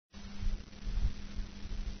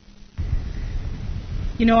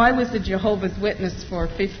I was a Jehovah's Witness for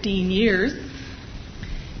 15 years,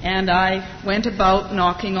 and I went about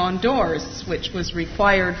knocking on doors, which was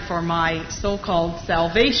required for my so-called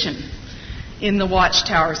salvation in the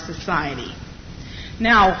Watchtower Society.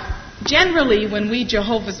 Now, generally, when we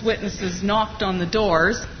Jehovah's Witnesses knocked on the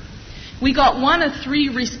doors, we got one of three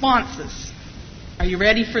responses. Are you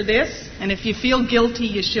ready for this? And if you feel guilty,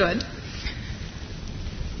 you should.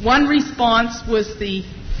 One response was the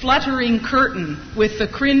fluttering curtain with the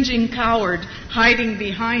cringing coward hiding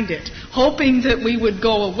behind it, hoping that we would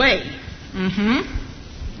go away.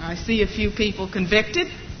 I see a few people convicted.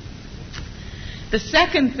 The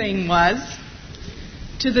second thing was,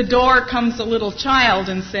 to the door comes a little child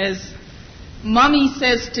and says, "Mommy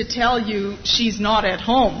says to tell you she's not at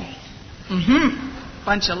home."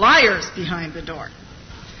 Bunch of liars behind the door.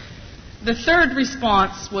 The third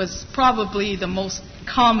response was probably the most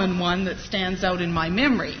common one that stands out in my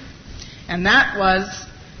memory. And that was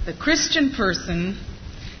the Christian person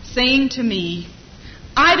saying to me,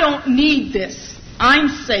 "I don't need this. I'm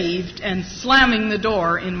saved," and slamming the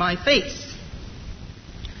door in my face.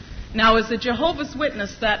 Now, as a Jehovah's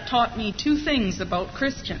Witness, that taught me two things about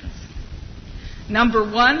Christians. Number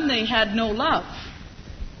one, they had no love.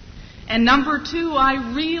 And number two, I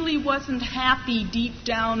really wasn't happy deep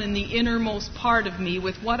down in the innermost part of me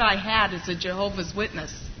with what I had as a Jehovah's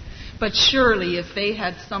Witness. But surely if they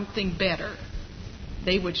had something better,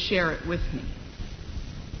 they would share it with me.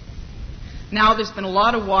 Now, there's been a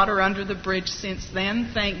lot of water under the bridge since then.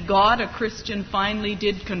 Thank God a Christian finally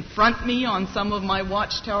did confront me on some of my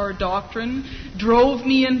Watchtower doctrine, drove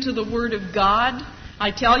me into the Word of God. I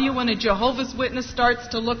tell you, when a Jehovah's Witness starts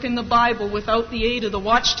to look in the Bible without the aid of the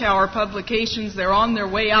Watchtower publications, they're on their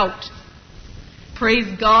way out.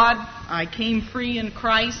 Praise God, I came free in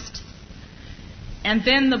Christ. And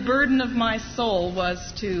then the burden of my soul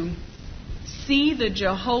was to see the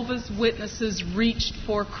Jehovah's Witnesses reached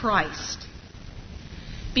for Christ.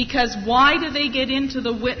 Because why do they get into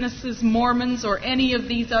the Witnesses, Mormons, or any of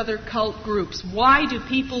these other cult groups? Why do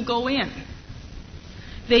people go in?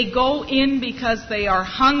 They go in because they are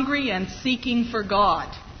hungry and seeking for God.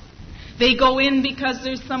 They go in because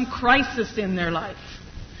there's some crisis in their life.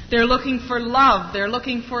 They're looking for love. They're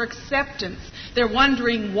looking for acceptance. They're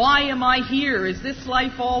wondering, why am I here? Is this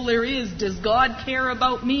life all there is? Does God care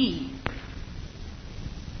about me?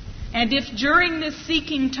 And if during this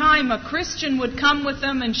seeking time a Christian would come with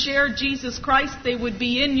them and share Jesus Christ, they would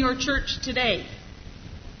be in your church today.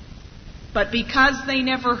 But because they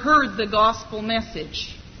never heard the gospel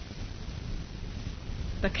message,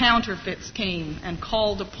 the counterfeits came and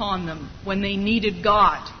called upon them when they needed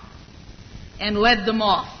God and led them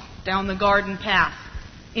off down the garden path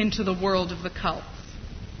into the world of the cults.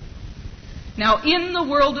 Now, in the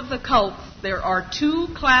world of the cults, there are two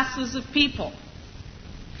classes of people.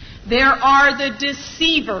 There are the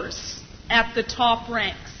deceivers at the top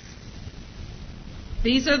ranks.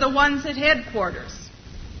 These are the ones at headquarters.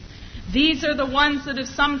 These are the ones that have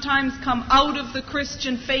sometimes come out of the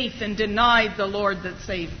Christian faith and denied the Lord that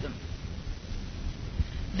saved them.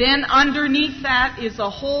 Then underneath that is a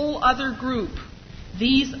whole other group.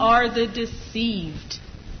 These are the deceived.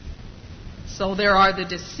 So there are the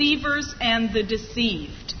deceivers and the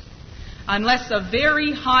deceived. Unless a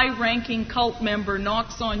very high-ranking cult member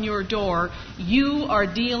knocks on your door, you are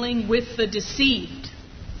dealing with the deceived,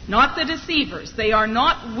 not the deceivers. They are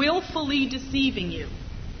not willfully deceiving you.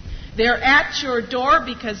 They're at your door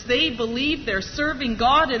because they believe they're serving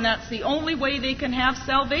God and that's the only way they can have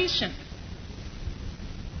salvation.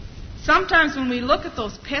 Sometimes when we look at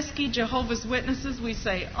those pesky Jehovah's Witnesses, we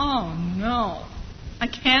say, "Oh no, I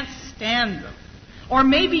can't stand them." Or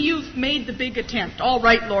maybe you've made the big attempt. "All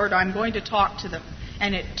right, Lord, I'm going to talk to them."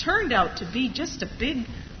 And it turned out to be just a big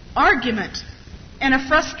argument and a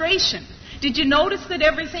frustration. Did you notice that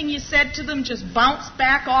everything you said to them just bounced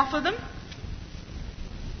back off of them?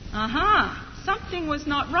 Something was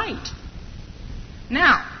not right.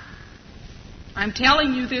 Now, I'm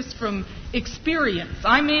telling you this from experience.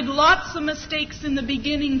 I made lots of mistakes in the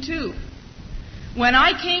beginning too. When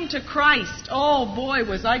I came to Christ, oh boy,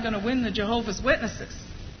 was I going to win the Jehovah's Witnesses.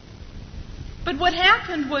 But what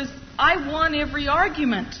happened was I won every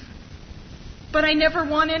argument, but I never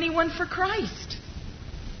won anyone for Christ.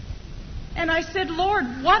 And I said,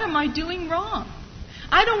 "Lord, what am I doing wrong?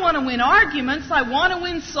 I don't want to win arguments. I want to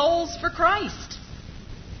win souls for Christ."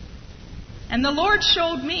 And the Lord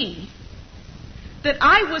showed me that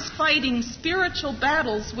I was fighting spiritual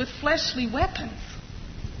battles with fleshly weapons.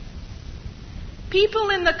 People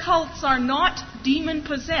in the cults are not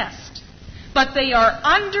demon-possessed, but they are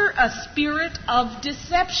under a spirit of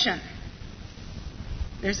deception.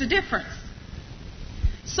 There's a difference.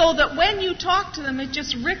 so that when you talk to them, it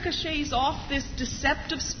just ricochets off this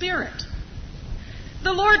deceptive spirit.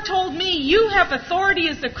 The Lord told me, you have authority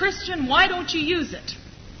as a Christian, why don't you use it?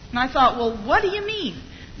 And I thought, well, what do you mean?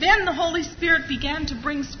 Then the Holy Spirit began to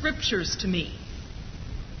bring scriptures to me.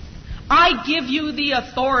 I give you the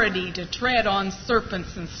authority to tread on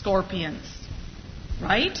serpents and scorpions.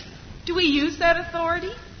 Right? Do we use that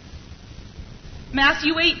authority?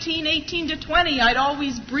 Matthew 18:18-20, I'd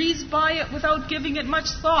always breeze by it without giving it much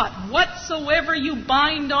thought. Whatsoever you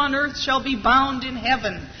bind on earth shall be bound in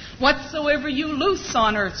heaven. Whatsoever you loose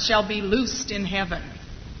on earth shall be loosed in heaven.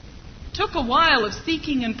 Took a while of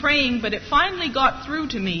seeking and praying, but it finally got through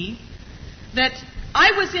to me that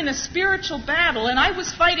I was in a spiritual battle, and I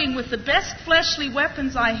was fighting with the best fleshly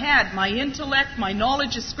weapons I had, my intellect, my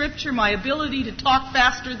knowledge of Scripture, my ability to talk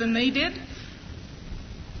faster than they did.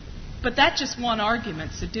 But that just won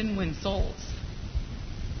arguments. It didn't win souls.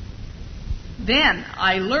 Then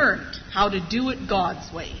I learned how to do it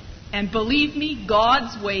God's way. And believe me,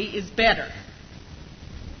 God's way is better.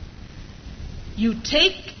 You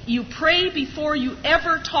pray before you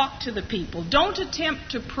ever talk to the people. Don't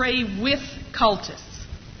attempt to pray with cultists.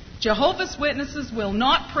 Jehovah's Witnesses will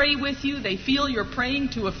not pray with you. They feel you're praying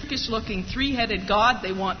to a freakish-looking three-headed God.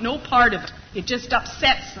 They want no part of it. It just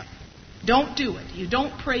upsets them. Don't do it. You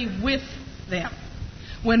don't pray with them.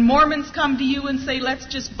 When Mormons come to you and say, let's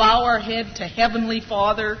just bow our head to Heavenly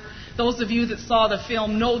Father, those of you that saw the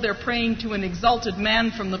film know they're praying to an exalted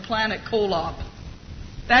man from the planet Kolob.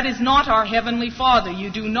 That is not our Heavenly Father.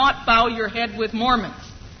 You do not bow your head with Mormons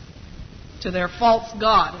to their false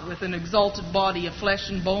god with an exalted body of flesh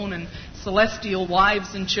and bone and celestial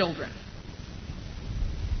wives and children.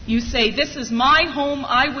 You say, this is my home,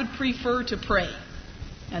 I would prefer to pray.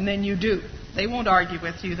 And then you do. They won't argue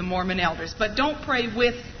with you, the Mormon elders. But don't pray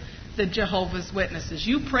with the Jehovah's Witnesses.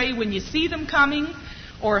 You pray when you see them coming,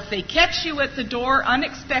 or if they catch you at the door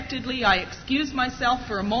unexpectedly, I excuse myself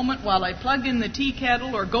for a moment while I plug in the tea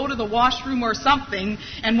kettle or go to the washroom or something,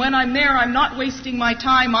 and when I'm there, I'm not wasting my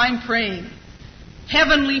time, I'm praying.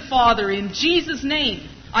 Heavenly Father, in Jesus' name,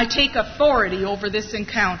 I take authority over this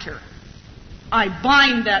encounter. I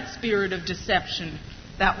bind that spirit of deception,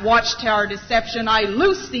 that watchtower deception. I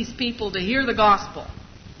loose these people to hear the gospel.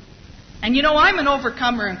 And you know, I'm an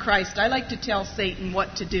overcomer in Christ. I like to tell Satan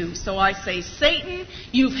what to do. So I say, Satan,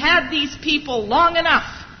 you've had these people long enough.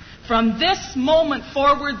 From this moment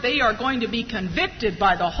forward, they are going to be convicted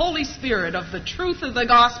by the Holy Spirit of the truth of the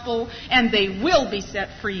gospel, and they will be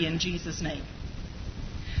set free in Jesus' name.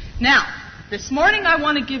 Now, this morning I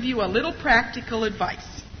want to give you a little practical advice.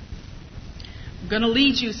 I'm going to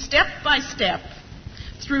lead you step by step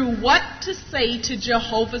through what to say to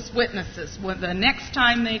Jehovah's Witnesses when the next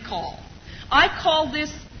time they call. I call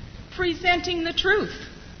this presenting the truth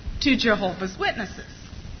to Jehovah's Witnesses.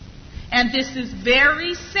 And this is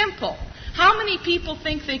very simple. How many people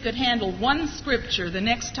think they could handle one scripture the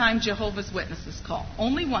next time Jehovah's Witnesses call?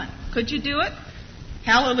 Only one. Could you do it?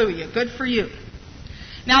 Hallelujah. Good for you.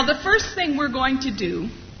 Now, the first thing we're going to do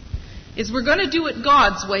is we're going to do it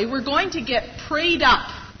God's way. We're going to get prayed up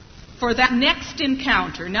for that next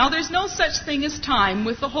encounter. Now, there's no such thing as time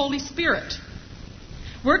with the Holy Spirit.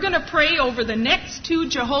 We're going to pray over the next 2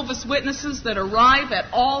 Jehovah's Witnesses that arrive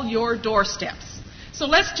at all your doorsteps. So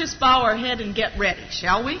let's just bow our head and get ready,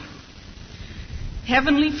 shall we?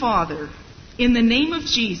 Heavenly Father, in the name of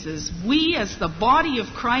Jesus, we as the body of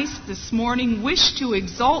Christ this morning wish to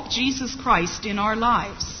exalt Jesus Christ in our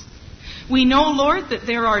lives. We know, Lord, that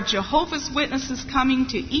there are Jehovah's Witnesses coming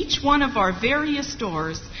to each one of our various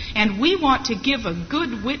doors, and we want to give a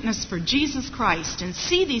good witness for Jesus Christ and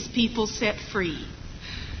see these people set free.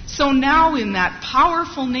 So now, in that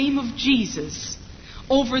powerful name of Jesus,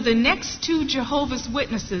 over the next 2 Jehovah's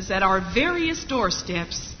Witnesses at our various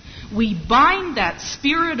doorsteps, we bind that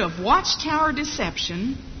spirit of watchtower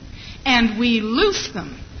deception, and we loose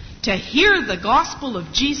them to hear the gospel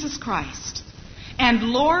of Jesus Christ. And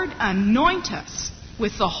Lord, anoint us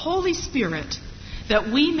with the Holy Spirit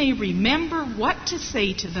that we may remember what to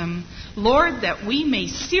say to them. Lord, that we may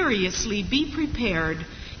seriously be prepared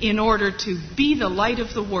in order to be the light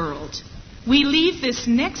of the world. We leave this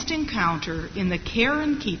next encounter in the care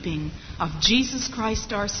and keeping of Jesus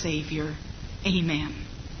Christ our Savior. Amen.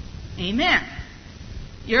 Amen.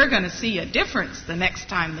 You're going to see a difference the next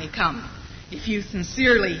time they come if you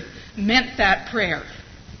sincerely meant that prayer.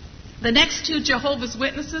 The next 2 Jehovah's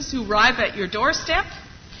Witnesses who arrive at your doorstep,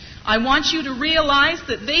 I want you to realize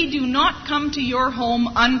that they do not come to your home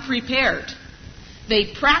unprepared.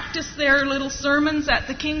 They practice their little sermons at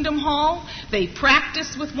the Kingdom Hall. They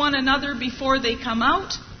practice with one another before they come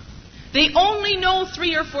out. They only know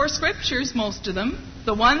 3 or 4 scriptures, most of them,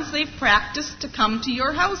 the ones they've practiced to come to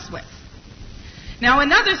your house with. Now,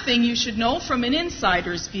 another thing you should know from an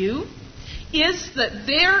insider's view is that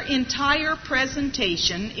their entire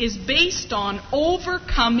presentation is based on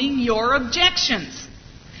overcoming your objections.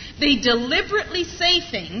 They deliberately say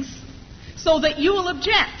things so that you will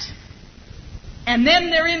object. And then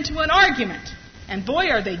they're into an argument. And boy,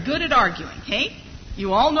 are they good at arguing, hey?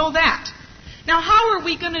 You all know that. Now, how are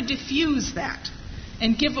we going to diffuse that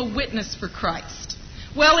and give a witness for Christ?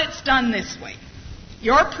 Well, it's done this way.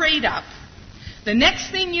 You're prayed up. The next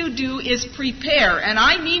thing you do is prepare. And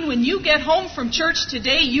I mean, when you get home from church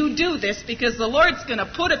today, you do this, because the Lord's going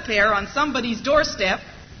to put a pair on somebody's doorstep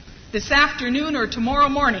this afternoon or tomorrow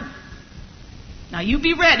morning. Now, you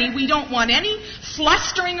be ready. We don't want any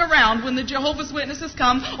flustering around when the Jehovah's Witnesses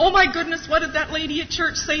come. Oh, my goodness, what did that lady at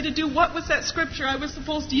church say to do? What was that scripture I was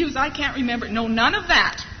supposed to use? I can't remember. No, none of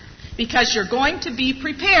that, because you're going to be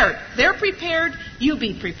prepared. They're prepared. You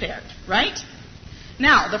be prepared, right?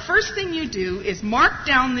 Now, the first thing you do is mark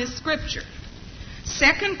down this scripture.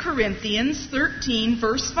 2 Corinthians 13,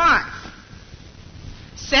 verse 5.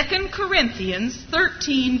 2 Corinthians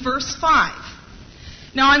 13, verse 5.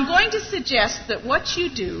 Now, I'm going to suggest that what you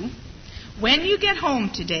do when you get home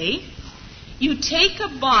today, you take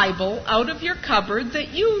a Bible out of your cupboard that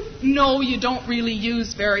you know you don't really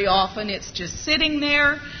use very often. It's just sitting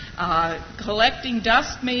there, collecting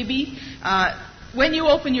dust maybe. When you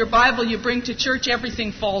open your Bible you bring to church,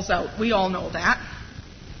 everything falls out. We all know that.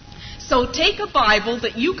 So take a Bible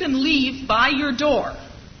that you can leave by your door.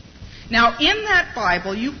 Now, in that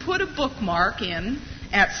Bible, you put a bookmark in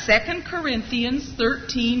at 2 Corinthians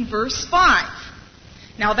 13, verse 5.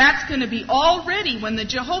 Now, that's going to be all ready when the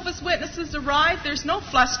Jehovah's Witnesses arrive. There's no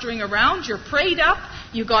flustering around. You're prayed up.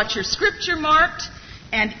 You got your scripture marked.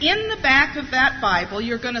 And in the back of that Bible,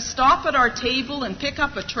 you're going to stop at our table and pick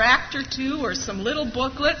up a tract or two or some little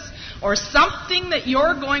booklets or something that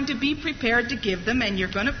you're going to be prepared to give them, and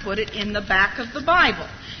you're going to put it in the back of the Bible.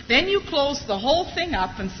 Then you close the whole thing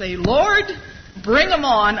up and say, Lord, bring them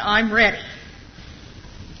on, I'm ready.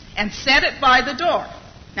 And set it by the door.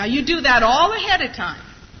 Now, you do that all ahead of time,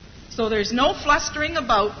 so there's no flustering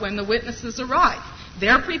about when the witnesses arrive.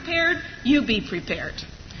 They're prepared, you be prepared.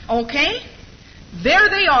 Okay? There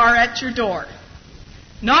they are at your door.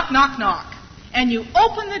 Knock, knock, knock. And you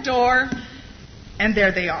open the door, and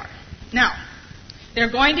there they are. Now,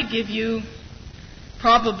 they're going to give you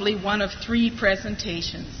probably one of 3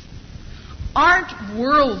 presentations. Aren't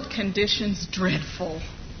world conditions dreadful?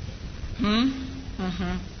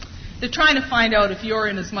 They're trying to find out if you're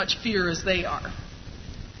in as much fear as they are.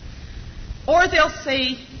 Or they'll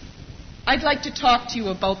say, I'd like to talk to you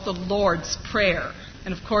about the Lord's Prayer.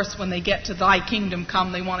 And of course, when they get to thy kingdom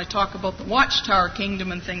come, they want to talk about the Watchtower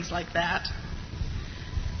Kingdom and things like that.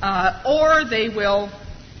 Or they will,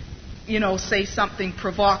 say something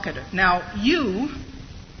provocative. Now, you,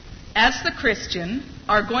 as the Christian,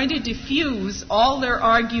 are going to diffuse all their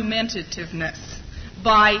argumentativeness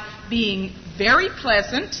by being very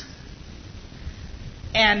pleasant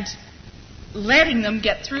and letting them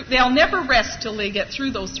get through. They'll never rest till they get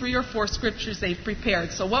through those 3 or 4 scriptures they've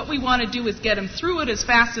prepared. So what we want to do is get them through it as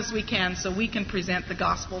fast as we can so we can present the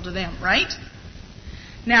gospel to them, right?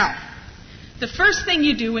 Now, the first thing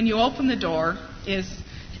you do when you open the door is,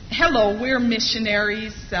 hello, we're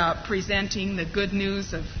missionaries presenting the good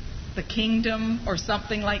news of the kingdom or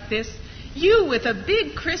something like this. You, with a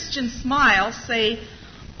big Christian smile, say,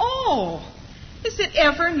 oh, is it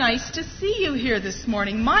ever nice to see you here this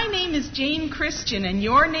morning? My name is Jane Christian, and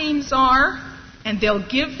your names are... And they'll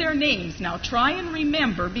give their names. Now, try and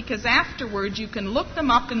remember, because afterwards you can look them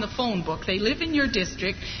up in the phone book. They live in your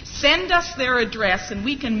district. Send us their address, and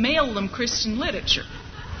we can mail them Christian literature.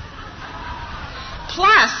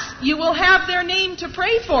 Plus, you will have their name to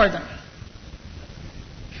pray for them.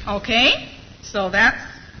 Okay? So that's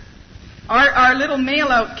our little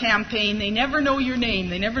mail-out campaign. They never know your name.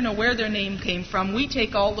 They never know where their name came from. We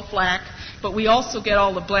take all the flack, but we also get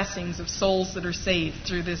all the blessings of souls that are saved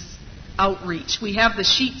through this outreach. We have the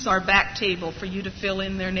sheets, our back table, for you to fill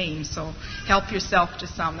in their names. So help yourself to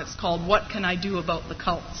some. It's called What Can I Do About the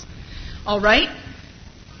Cults? All right?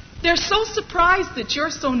 They're so surprised that you're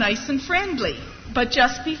so nice and friendly, but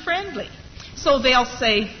just be friendly. So they'll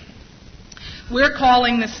say, we're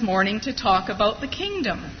calling this morning to talk about the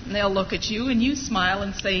kingdom. And they'll look at you and you smile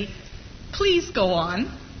and say, please go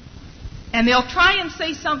on. And they'll try and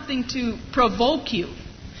say something to provoke you.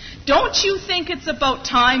 Don't you think it's about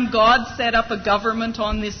time God set up a government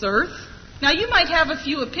on this earth? Now, you might have a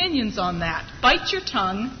few opinions on that. Bite your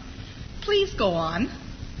tongue. Please go on.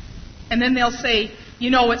 And then they'll say, You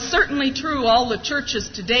know, it's certainly true all the churches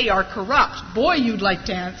today are corrupt. Boy, you'd like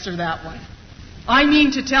to answer that one. I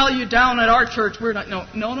mean to tell you down at our church, we're not, no.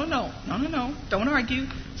 Don't argue.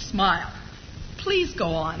 Smile. Please go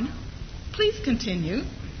on. Please continue.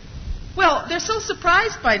 Well, they're so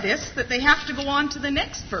surprised by this that they have to go on to the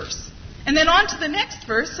next verse. And then on to the next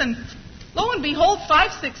verse, and lo and behold,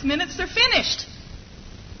 5-6 minutes, they're finished.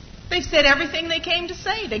 They've said everything they came to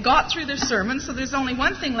say. They got through their sermon, so there's only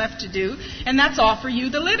one thing left to do, and that's offer you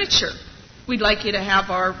the literature. We'd like you to have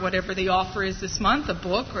our, whatever the offer is this month, a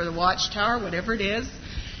book or the Watchtower, whatever it is.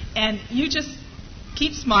 And you just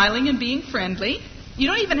keep smiling and being friendly. You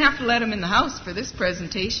don't even have to let them in the house for this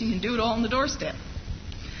presentation. You can do it all on the doorstep.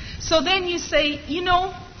 So then you say, you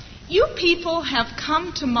know, you people have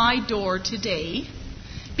come to my door today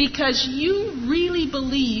because you really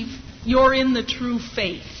believe you're in the true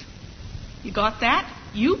faith. You got that?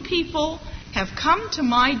 You people have come to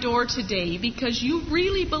my door today because you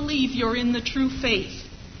really believe you're in the true faith.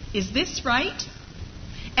 Is this right?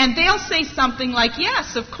 And they'll say something like,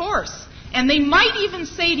 yes, of course. And they might even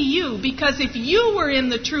say to you, because if you were in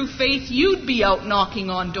the true faith, you'd be out knocking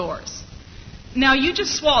on doors. Now, you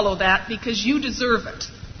just swallow that because you deserve it.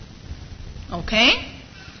 Okay?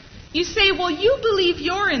 You say, well, you believe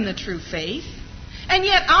you're in the true faith, and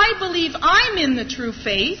yet I believe I'm in the true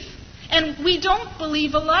faith, and we don't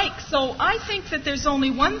believe alike. So I think that there's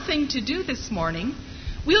only one thing to do this morning.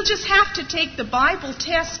 We'll just have to take the Bible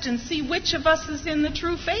test and see which of us is in the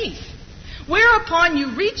true faith. Whereupon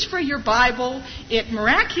you reach for your Bible, it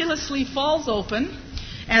miraculously falls open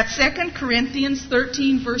at 2 Corinthians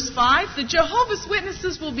 13, verse 5. The Jehovah's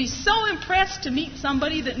Witnesses will be so impressed to meet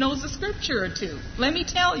somebody that knows a scripture or two. Let me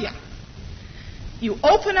tell you. You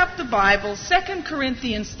open up the Bible, 2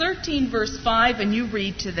 Corinthians 13, verse 5, and you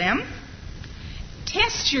read to them,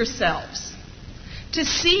 test yourselves to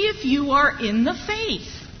see if you are in the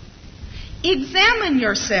faith. Examine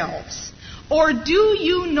yourselves. Or do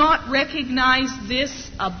you not recognize this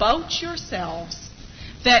about yourselves,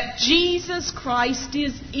 that Jesus Christ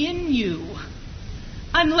is in you,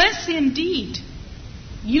 unless indeed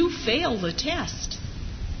you fail the test?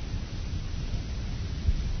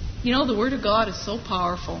 You know, the Word of God is so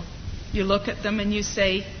powerful. You look at them and you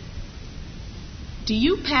say, do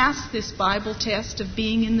you pass this Bible test of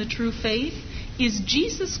being in the true faith? Is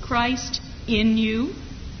Jesus Christ in you?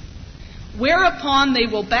 Whereupon they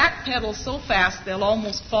will backpedal so fast they'll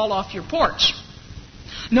almost fall off your porch.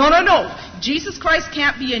 No. Jesus Christ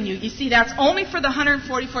can't be in you. You see, that's only for the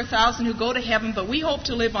 144,000 who go to heaven, but we hope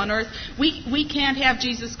to live on earth. We can't have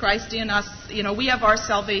Jesus Christ in us. You know, we have our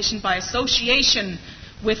salvation by association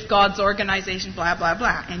with God's organization, blah, blah,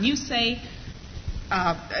 blah. And you say,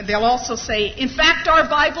 they'll also say, in fact, our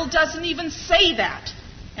Bible doesn't even say that.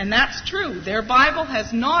 And that's true. Their Bible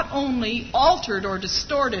has not only altered or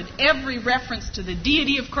distorted every reference to the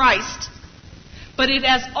deity of Christ, but it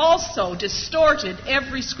has also distorted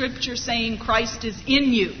every scripture saying Christ is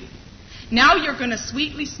in you. Now you're going to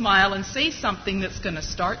sweetly smile and say something that's going to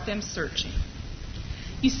start them searching.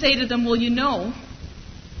 You say to them, well, you know,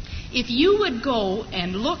 if you would go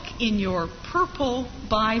and look in your purple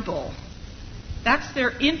Bible, that's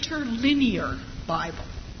their interlinear Bible.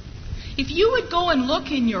 If you would go and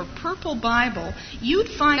look in your purple Bible, you'd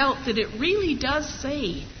find out that it really does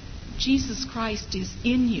say Jesus Christ is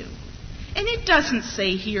in you. And it doesn't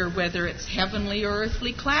say here whether it's heavenly or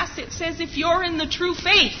earthly class. It says if you're in the true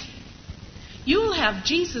faith, you'll have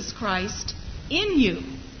Jesus Christ in you.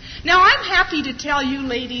 Now, I'm happy to tell you,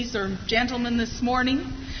 ladies or gentlemen, this morning,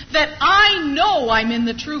 that I know I'm in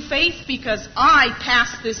the true faith because I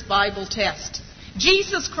passed this Bible test.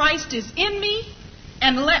 Jesus Christ is in me.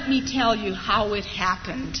 And let me tell you how it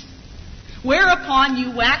happened. Whereupon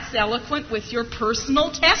you wax eloquent with your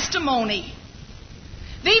personal testimony.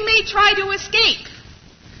 They may try to escape.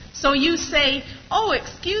 So you say, oh,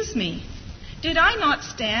 excuse me, did I not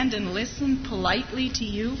stand and listen politely to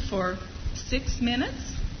you for 6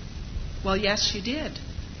 minutes? Well, yes, you did.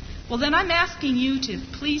 Well, then I'm asking you to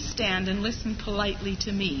please stand and listen politely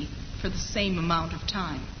to me for the same amount of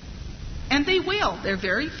time. And they will. They're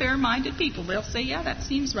very fair-minded people. They'll say, yeah, that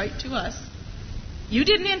seems right to us. You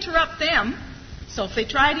didn't interrupt them. So if they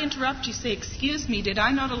try to interrupt you, say, excuse me, did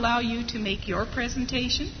I not allow you to make your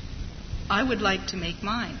presentation? I would like to make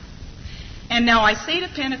mine. And now I say to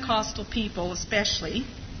Pentecostal people especially,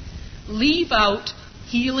 leave out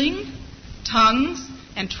healing, tongues,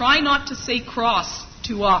 and try not to say cross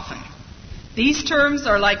too often. These terms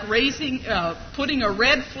are like putting a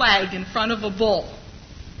red flag in front of a bull.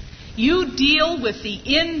 You deal with the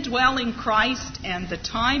indwelling Christ and the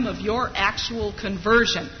time of your actual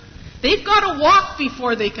conversion. They've got to walk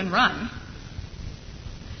before they can run.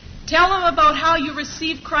 Tell them about how you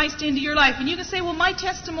received Christ into your life. And you can say, well, my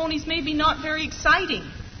testimony's maybe not very exciting.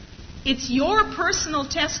 It's your personal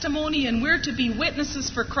testimony, and we're to be witnesses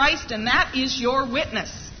for Christ, and that is your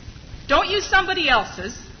witness. Don't use somebody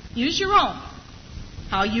else's. Use your own.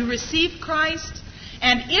 How you received Christ.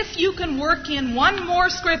 And if you can work in one more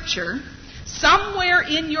scripture somewhere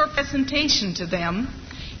in your presentation to them,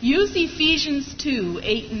 use Ephesians 2,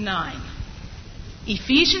 8 and 9.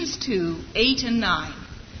 Ephesians 2, 8 and 9.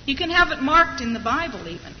 You can have it marked in the Bible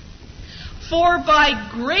even. For by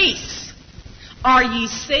grace are ye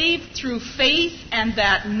saved through faith, and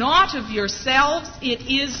that not of yourselves, it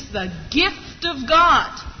is the gift of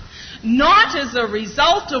God. Not as a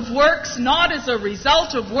result of works, not as a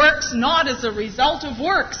result of works, not as a result of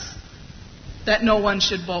works, that no one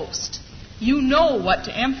should boast. You know what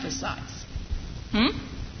to emphasize.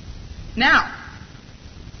 Now,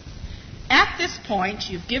 at this point,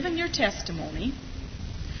 you've given your testimony.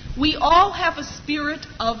 We all have a spirit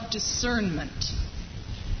of discernment.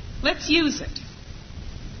 Let's use it.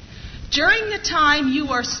 During the time you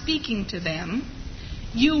are speaking to them,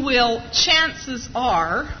 you will, chances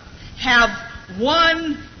are, have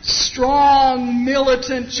one strong,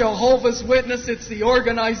 militant Jehovah's Witness. It's the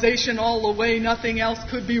organization all the way. Nothing else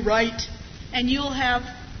could be right. And you'll have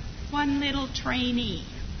one little trainee.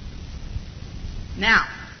 Now,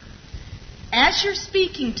 as you're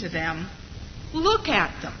speaking to them, look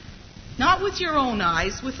at them. Not with your own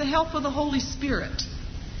eyes, with the help of the Holy Spirit.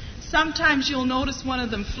 Sometimes you'll notice one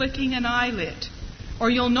of them flicking an eyelid, or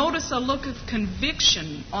you'll notice a look of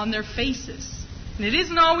conviction on their faces. And it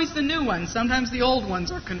isn't always the new ones. Sometimes the old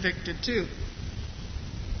ones are convicted too.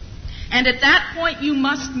 And at that point, you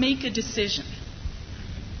must make a decision.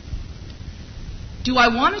 Do I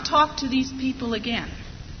want to talk to these people again?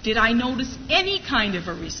 Did I notice any kind of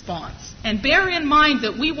a response? And bear in mind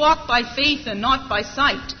that we walk by faith and not by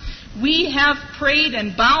sight. We have prayed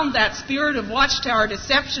and bound that spirit of watchtower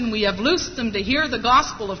deception. We have loosed them to hear the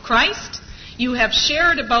gospel of Christ. You have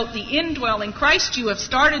shared about the indwelling Christ. You have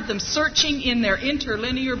started them searching in their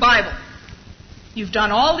interlinear Bible. You've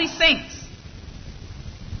done all these things.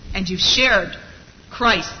 And you've shared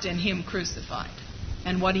Christ and Him crucified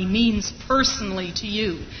and what He means personally to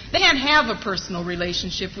you. They can't have a personal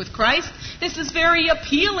relationship with Christ. This is very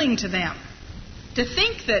appealing to them. To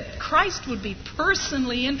think that Christ would be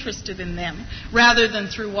personally interested in them rather than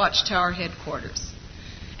through Watchtower headquarters.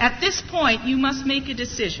 At this point, you must make a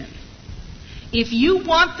decision. If you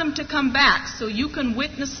want them to come back so you can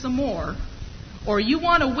witness some more, or you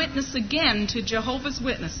want to witness again to Jehovah's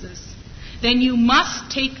Witnesses, then you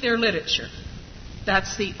must take their literature.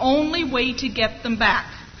 That's the only way to get them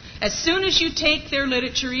back. As soon as you take their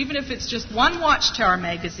literature, even if it's just one Watchtower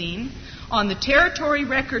magazine, on the territory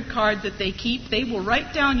record card that they keep, they will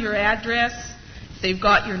write down your address. If they've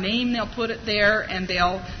got your name, they'll put it there, and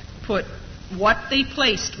they'll put what they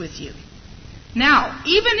placed with you. Now,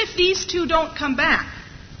 even if these two don't come back,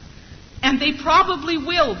 and they probably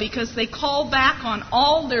will because they call back on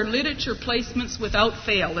all their literature placements without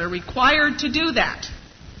fail. They're required to do that.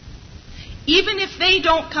 Even if they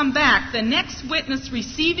don't come back, the next witness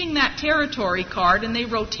receiving that territory card, and they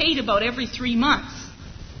rotate about every 3 months,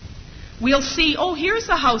 we'll see, oh, here's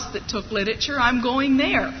a house that took literature, I'm going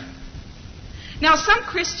there. Now, some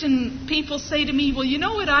Christian people say to me, well, you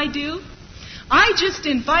know what I do? I just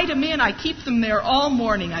invite them in. I keep them there all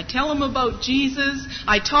morning. I tell them about Jesus.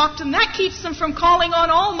 I talk to them. That keeps them from calling on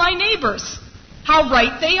all my neighbors. How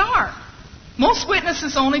right they are. Most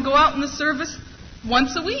witnesses only go out in the service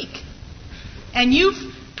once a week. And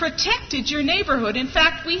you've protected your neighborhood. In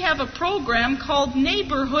fact, we have a program called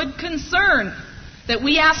Neighborhood Concern that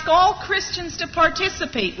we ask all Christians to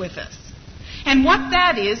participate with us. And what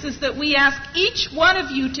that is that we ask each one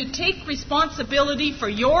of you to take responsibility for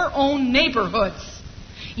your own neighborhoods.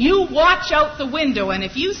 You watch out the window, and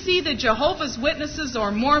if you see the Jehovah's Witnesses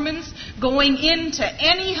or Mormons going into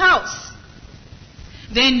any house,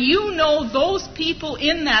 then you know those people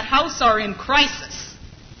in that house are in crisis.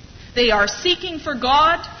 They are seeking for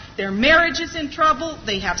God. Their marriage is in trouble.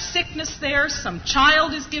 They have sickness there. Some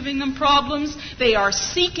child is giving them problems. They are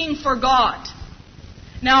seeking for God.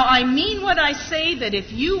 Now, I mean what I say, that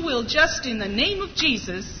if you will just, in the name of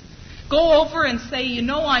Jesus, go over and say, you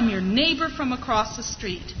know, I'm your neighbor from across the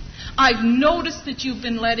street. I've noticed that you've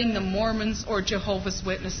been letting the Mormons or Jehovah's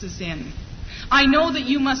Witnesses in. I know that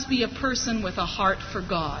you must be a person with a heart for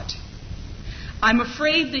God. I'm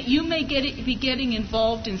afraid that you may be getting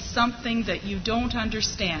involved in something that you don't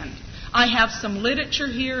understand. I have some literature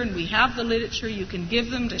here, and we have the literature. You can give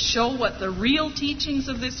them to show what the real teachings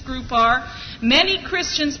of this group are. Many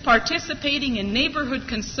Christians participating in neighborhood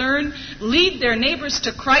concern lead their neighbors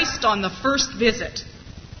to Christ on the first visit.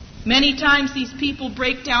 Many times these people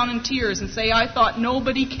break down in tears and say, I thought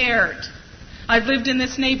nobody cared. I've lived in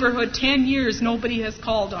this neighborhood 10 years. Nobody has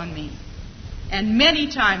called on me. And many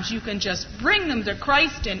times you can just bring them to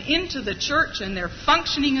Christ and into the church, and they're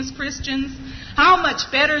functioning as Christians. How much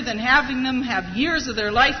better than having them have years of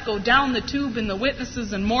their life go down the tube in the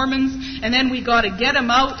Witnesses and Mormons, and then we got to get them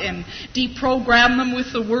out and deprogram them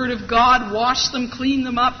with the Word of God, wash them, clean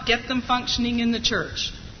them up, get them functioning in the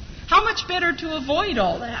church. How much better to avoid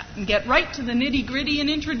all that and get right to the nitty-gritty and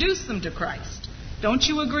introduce them to Christ? Don't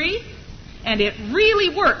you agree? And it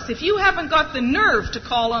really works. If you haven't got the nerve to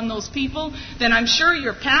call on those people, then I'm sure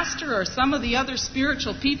your pastor or some of the other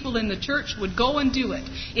spiritual people in the church would go and do it.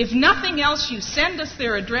 If nothing else, you send us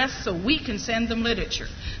their address so we can send them literature.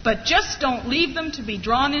 But just don't leave them to be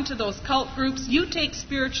drawn into those cult groups. You take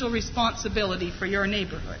spiritual responsibility for your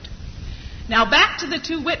neighborhood. Now back to the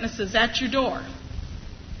two witnesses at your door.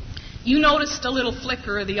 You noticed a little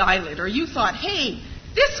flicker of the eyelid, or you thought, hey,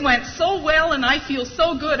 this went so well and I feel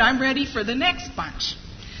so good, I'm ready for the next bunch.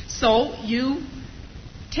 So you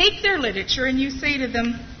take their literature and you say to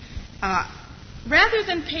them, rather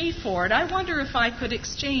than pay for it, I wonder if I could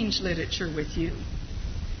exchange literature with you.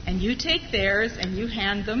 And you take theirs and you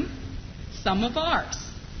hand them some of ours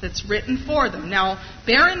that's written for them. Now,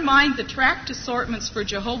 bear in mind the tract assortments for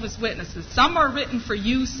Jehovah's Witnesses. Some are written for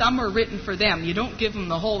you, some are written for them. You don't give them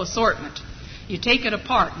the whole assortment. You take it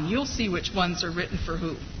apart, and you'll see which ones are written for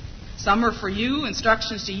who. Some are for you,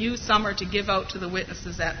 instructions to you. Some are to give out to the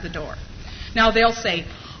witnesses at the door. Now, they'll say,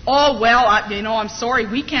 oh, well, I'm sorry,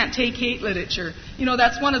 we can't take hate literature.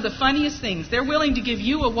 That's one of the funniest things. They're willing to give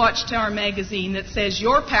you a Watchtower magazine that says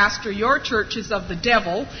your pastor, your church is of the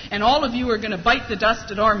devil, and all of you are going to bite the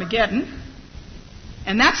dust at Armageddon.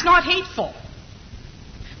 And that's not hateful.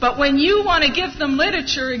 But when you want to give them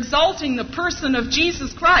literature exalting the person of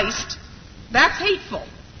Jesus Christ, that's hateful.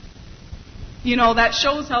 That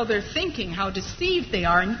shows how they're thinking, how deceived they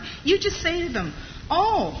are. And you just say to them,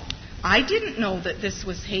 oh, I didn't know that this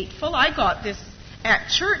was hateful. I got this at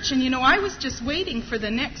church, and I was just waiting for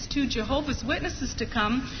the next two Jehovah's Witnesses to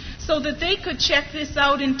come so that they could check this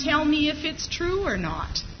out and tell me if it's true or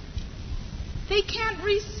not. They can't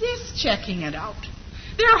resist checking it out.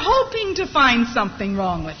 They're hoping to find something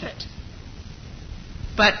wrong with it.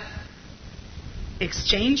 But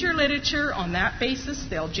exchange your literature on that basis.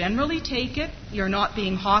 They'll generally take it. You're not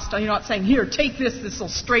being hostile. You're not saying, here, take this. This will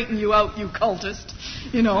straighten you out, you cultist.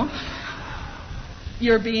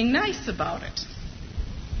 You're being nice about it.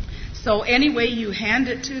 So anyway, you hand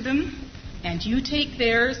it to them, and you take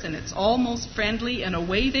theirs, and it's almost friendly, and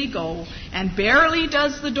away they go. And barely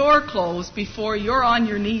does the door close before you're on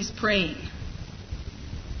your knees praying.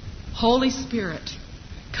 Holy Spirit,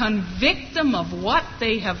 convict them of what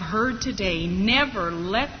they have heard today. Never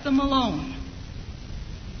let them alone.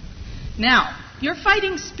 Now, you're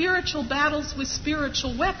fighting spiritual battles with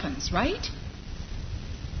spiritual weapons, right?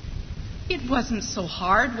 It wasn't so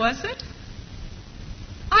hard, was it?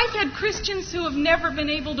 I've had Christians who have never been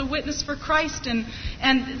able to witness for Christ,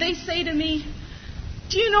 and they say to me,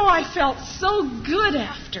 do you know, I felt so good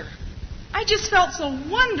after. I just felt so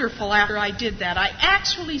wonderful after I did that. I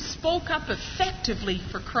actually spoke up effectively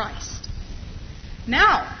for Christ.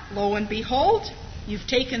 Now, lo and behold, you've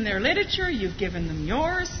taken their literature, you've given them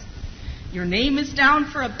yours. Your name is down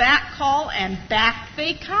for a back call, and back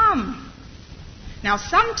they come. Now,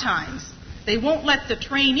 sometimes they won't let the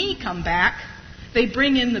trainee come back. They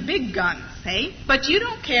bring in the big guns, hey? But you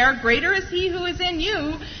don't care. Greater is he who is in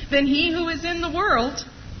you than he who is in the world.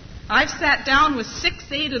 I've sat down with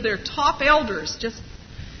 6-8 of their top elders just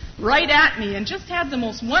right at me and just had the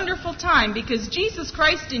most wonderful time, because Jesus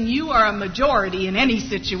Christ and you are a majority in any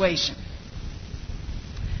situation.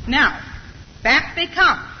 Now, back they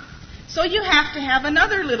come. So you have to have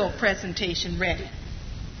another little presentation ready.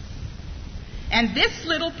 And this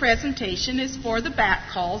little presentation is for the back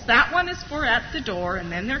calls. That one is for at the door, and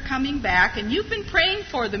then they're coming back. And you've been praying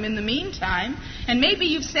for them in the meantime. And maybe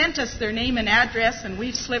you've sent us their name and address, and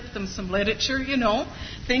we've slipped them some literature,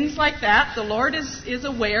 things like that. The Lord is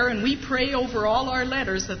aware, and we pray over all our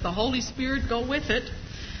letters that the Holy Spirit go with it.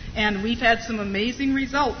 And we've had some amazing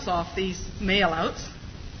results off these mail-outs.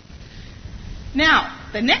 Now,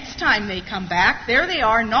 the next time they come back, there they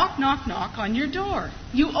are, knock, knock, knock on your door.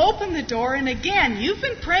 You open the door, and again, you've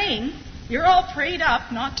been praying. You're all prayed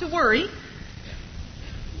up, not to worry.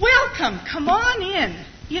 Welcome, come on in.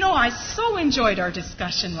 I so enjoyed our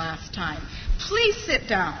discussion last time. please sit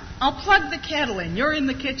down. I'll plug the kettle in. You're in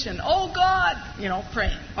the kitchen. Oh, God,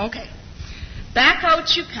 praying. Okay. Back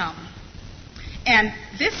out you come. And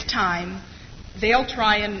this time, they'll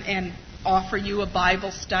try and offer you a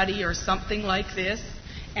Bible study or something like this.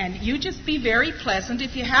 And you just be very pleasant.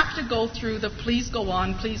 If you have to go through the please go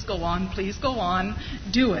on, please go on, please go on,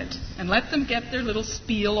 do it. And let them get their little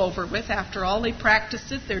spiel over with. After all, they practice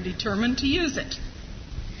it. They're determined to use it.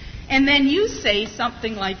 And then you say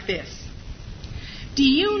something like this. Do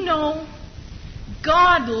you know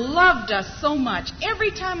God loved us so much?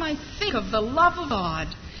 Every time I think of the love of God,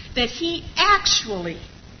 that He actually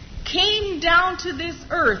came down to this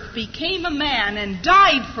earth, became a man, and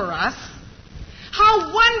died for us.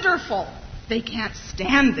 How wonderful! They can't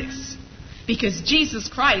stand this, because Jesus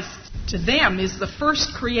Christ, to them, is the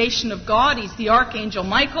first creation of God. He's the Archangel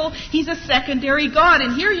Michael. He's a secondary God.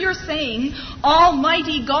 And here you're saying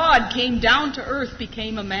Almighty God came down to earth,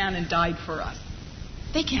 became a man, and died for us.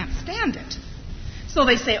 They can't stand it. So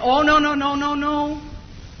they say, oh, no.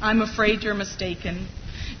 I'm afraid you're mistaken.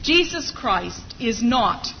 Jesus Christ is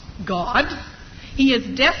not God. He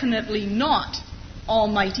is definitely not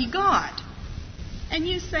Almighty God. And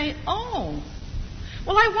you say, oh,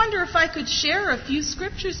 well, I wonder if I could share a few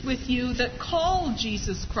scriptures with you that call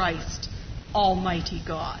Jesus Christ Almighty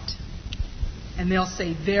God. And they'll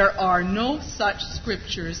say, there are no such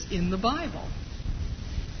scriptures in the Bible.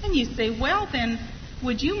 And you say, well, then,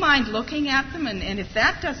 would you mind looking at them? And if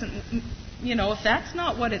that doesn't, if that's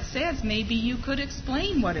not what it says, maybe you could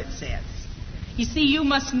explain what it says. You see, you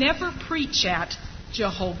must never preach at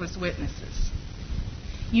Jehovah's Witnesses.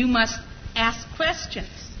 You must ask questions.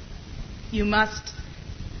 You must,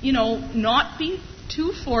 not be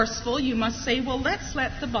too forceful. You must say, well, let's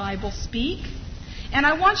let the Bible speak. And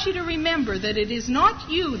I want you to remember that it is not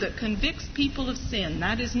you that convicts people of sin.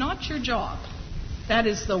 That is not your job. That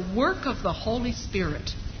is the work of the Holy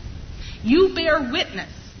Spirit. You bear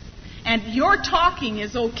witness, and your talking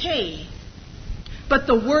is okay, but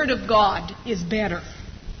the Word of God is better.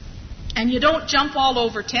 And you don't jump all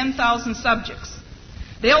over 10,000 subjects.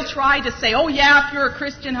 They'll try to say, oh yeah, if you're a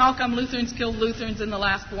Christian, how come Lutherans killed Lutherans in the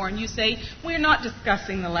last war? And you say, we're not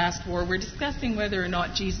discussing the last war. We're discussing whether or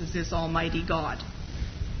not Jesus is Almighty God.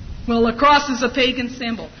 Well, the cross is a pagan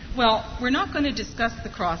symbol. Well, we're not going to discuss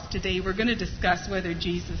the cross today. We're going to discuss whether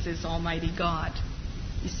Jesus is Almighty God.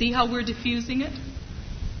 You see how we're diffusing it?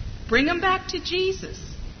 Bring them back to Jesus.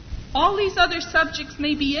 All these other subjects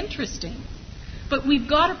may be interesting, but we've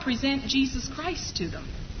got to present Jesus Christ to them.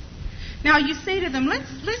 Now, you say to them,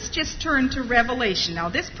 let's just turn to Revelation. Now,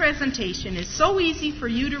 this presentation is so easy for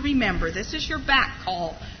you to remember. This is your back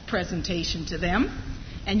call presentation to them.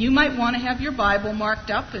 And you might want to have your Bible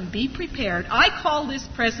marked up and be prepared. I call this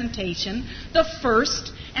presentation the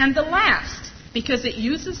first and the last, because it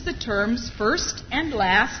uses the terms first and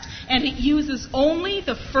last, and it uses only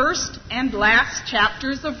the first and last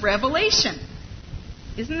chapters of Revelation.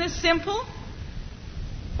 Isn't this simple?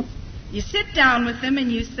 You sit down with them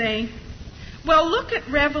and you say, well, look at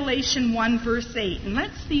Revelation 1 verse 8, and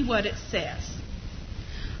let's see what it says.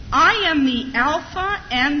 I am the Alpha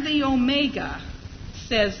and the Omega,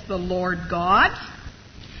 says the Lord God,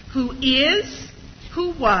 who is,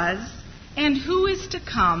 who was, and who is to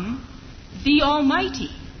come, the Almighty.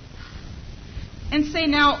 And say,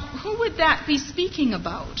 now, who would that be speaking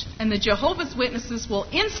about? And the Jehovah's Witnesses will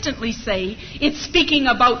instantly say, it's speaking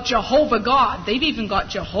about Jehovah God. They've even got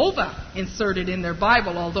Jehovah inserted in their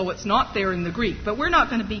Bible, although it's not there in the Greek. But we're not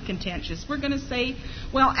going to be contentious. We're going to say,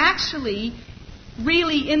 well, actually,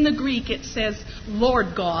 really in the Greek it says Lord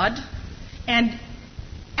God. And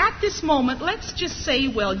at this moment, let's just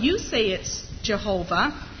say, well, you say it's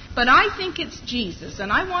Jehovah, but I think it's Jesus,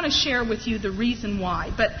 and I want to share with you the reason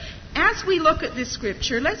why. But as we look at this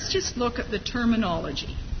scripture, let's just look at the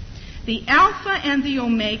terminology. The Alpha and the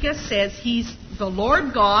Omega says He's the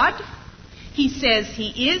Lord God. He says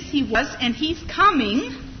He is, He was, and He's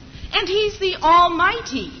coming, and He's the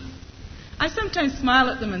Almighty. I sometimes smile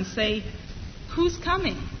at them and say, who's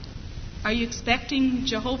coming? Are you expecting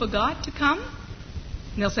Jehovah God to come?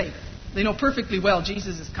 And they'll say, they know perfectly well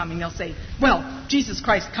Jesus is coming. They'll say, well, Jesus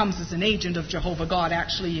Christ comes as an agent of Jehovah God,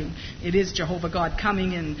 actually. And it is Jehovah God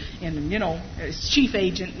coming and as chief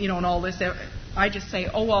agent, and all this. I just say,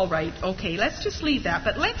 oh, all right, okay, let's just leave that.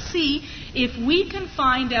 But let's see if we can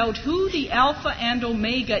find out who the Alpha and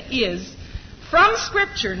Omega is from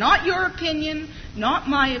Scripture. Not your opinion, not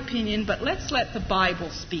my opinion, but let's let the Bible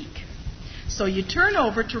speak. So you turn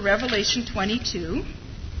over to Revelation 22.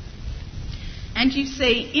 And you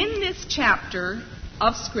say, in this chapter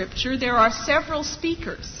of Scripture, there are several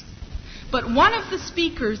speakers. But one of the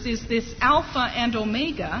speakers is this Alpha and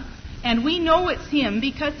Omega And we know it's him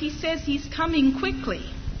because he says he's coming quickly.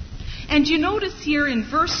 And you notice here in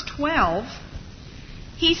verse 12,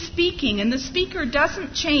 he's speaking, and the speaker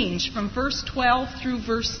doesn't change from verse 12 through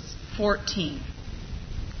verse 14.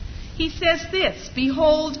 He says this,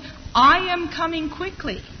 "Behold, I am coming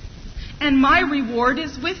quickly, and my reward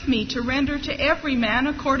is with me to render to every man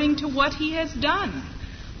according to what he has done.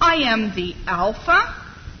 I am the Alpha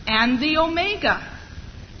and the Omega,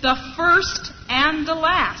 the first and the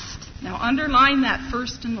last." Now underline that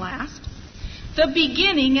first and last. "The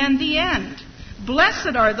beginning and the end.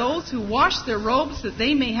 Blessed are those who wash their robes, that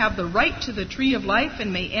they may have the right to the tree of life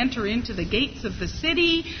and may enter into the gates of the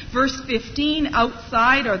city." Verse 15,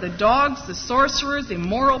 "Outside are the dogs, the sorcerers,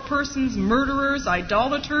 immoral persons, murderers,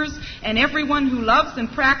 idolaters, and everyone who loves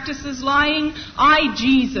and practices lying. I,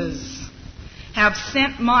 Jesus, have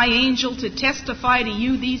sent my angel to testify to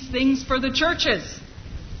you these things for the churches."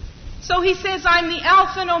 So he says, I'm the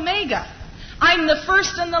Alpha and Omega. I'm the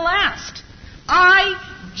first and the last. I,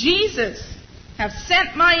 Jesus, have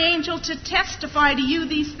sent my angel to testify to you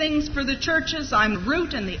these things for the churches. I'm the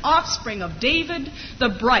root and the offspring of David, the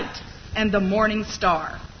bright and the morning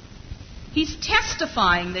star. He's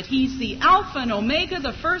testifying that he's the Alpha and Omega,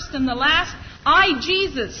 the first and the last. I,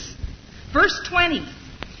 Jesus. Verse 20.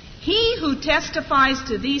 "He who testifies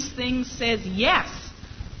to these things says, yes,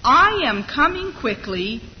 I am coming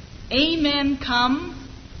quickly. Amen, come,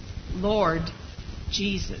 Lord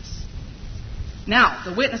Jesus." Now,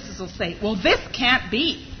 the witnesses will say, well, this can't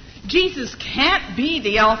be. Jesus can't be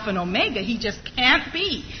the Alpha and Omega. He just can't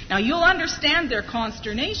be. Now, you'll understand their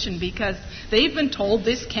consternation because they've been told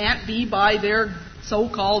this can't be by their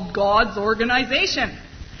so-called God's organization.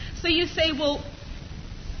 So you say, well,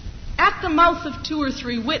 at the mouth of 2 or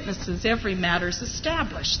 3 witnesses, every matter's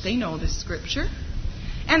established. They know this scripture.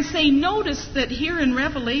 And say, notice that here in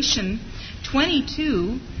Revelation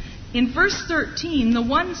 22, in verse 13, the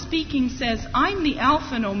one speaking says, I'm the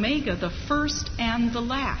Alpha and Omega, the first and the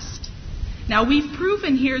last. Now, we've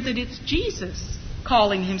proven here that it's Jesus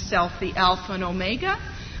calling himself the Alpha and Omega.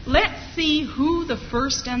 Let's see who the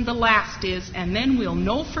first and the last is, and then we'll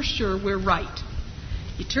know for sure we're right.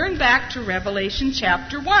 You turn back to Revelation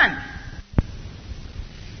chapter 1.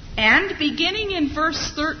 And beginning in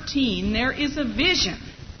verse 13, there is a vision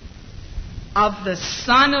of the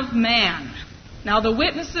Son of Man. Now, the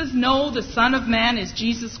witnesses know the Son of Man is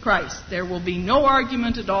Jesus Christ. There will be no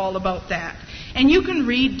argument at all about that. And you can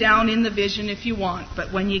read down in the vision if you want.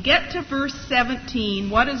 But when you get to verse 17,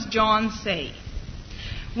 what does John say?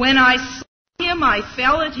 "When I saw him, I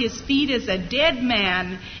fell at his feet as a dead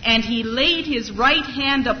man, and he laid his right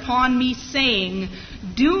hand upon me, saying,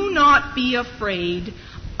 'Do not be afraid.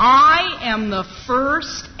 I am the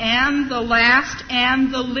first and the last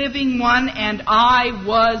and the living one, and I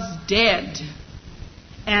was dead.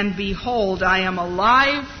 And behold, I am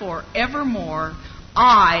alive forevermore.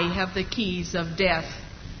 I have the keys of death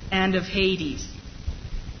and of Hades.'"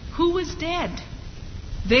 Who was dead?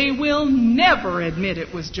 They will never admit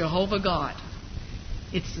it was Jehovah God.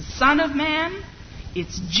 It's the Son of Man.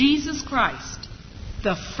 It's Jesus Christ,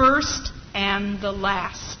 the first and the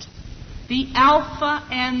last, the Alpha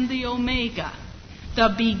and the Omega,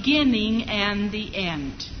 the beginning and the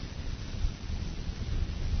end.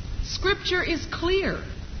 Scripture is clear.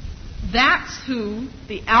 That's who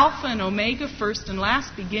the Alpha and Omega, first and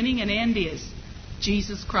last, beginning and end is.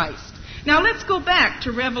 Jesus Christ. Now let's go back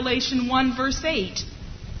to Revelation 1 verse 8.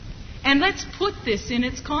 And let's put this in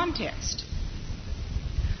its context.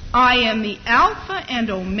 "I am the Alpha and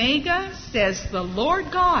Omega, says the Lord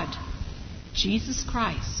God, Jesus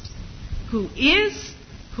Christ, who is,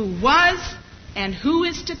 who was, and who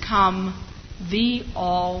is to come, the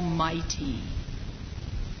Almighty."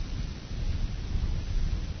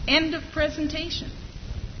 End of presentation.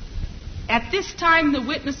 At this time, the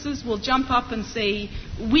witnesses will jump up and say,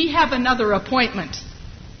 "We have another appointment."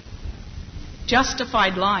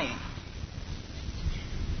 Justified lying.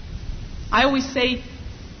 I always say,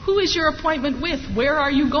 "Who is your appointment with? Where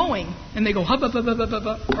are you going?" And they go, "Hubba, hubba, hubba,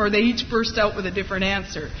 hubba," or they each burst out with a different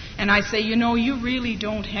answer. And I say, you really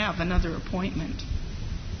don't have another appointment.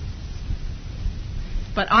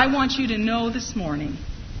 But I want you to know this morning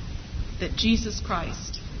that Jesus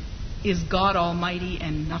Christ is God Almighty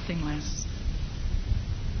and nothing less.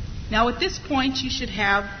 Now, at this point, you should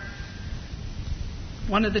have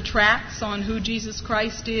one of the tracts on who Jesus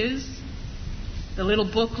Christ is. The little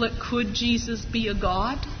booklet, Could Jesus Be a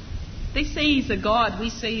God? They say he's a God. We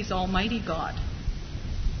say he's Almighty God.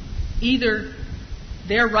 Either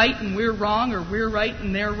they're right and we're wrong, or we're right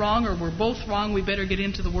and they're wrong, or we're both wrong. We better get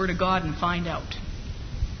into the Word of God and find out.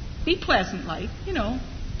 Be pleasant, like,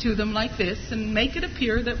 to them like this and make it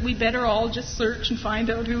appear that we better all just search and find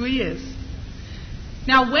out who he is.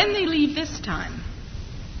 Now, when they leave this time,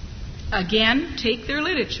 again, take their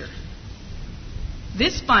literature.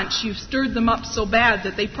 This bunch, you've stirred them up so bad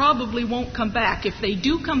that they probably won't come back. If they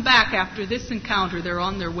do come back after this encounter, they're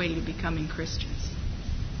on their way to becoming Christians.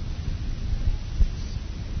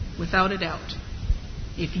 Without a doubt.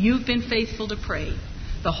 If you've been faithful to pray,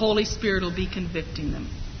 the Holy Spirit will be convicting them.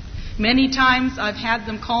 Many times I've had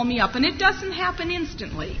them call me up, and it doesn't happen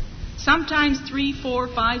instantly. Sometimes 3, 4,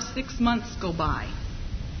 5, 6 months go by.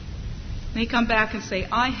 They come back and say,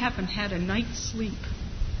 I haven't had a night's sleep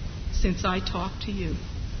since I talked to you.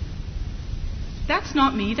 That's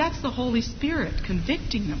not me, that's the Holy Spirit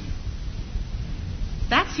convicting them.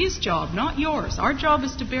 That's his job, not yours. Our job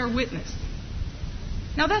is to bear witness.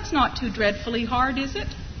 Now that's not too dreadfully hard, is it?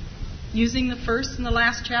 Using the first and the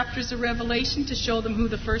last chapters of Revelation to show them who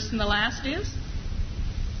the first and the last is?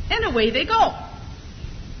 And away they go.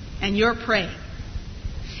 And you're praying.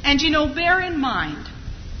 And bear in mind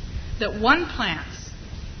that one plants,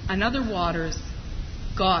 another waters,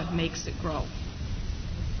 God makes it grow.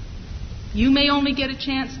 You may only get a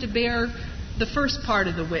chance to bear the first part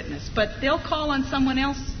of the witness, but they'll call on someone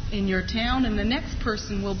else in your town and the next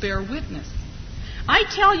person will bear witness. I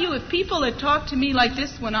tell you, if people had talked to me like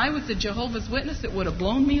this when I was a Jehovah's Witness, it would have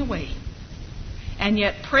blown me away. And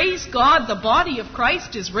yet, praise God, the body of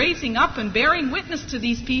Christ is raising up and bearing witness to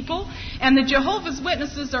these people, and the Jehovah's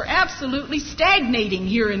Witnesses are absolutely stagnating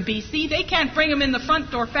here in BC. They can't bring them in the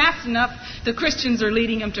front door fast enough. The Christians are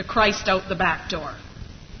leading them to Christ out the back door.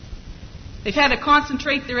 They've had to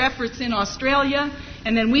concentrate their efforts in Australia,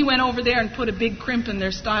 and then we went over there and put a big crimp in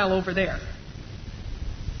their style over there.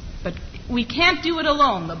 But we can't do it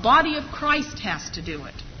alone. The body of Christ has to do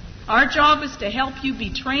it. Our job is to help you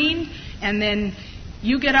be trained, and then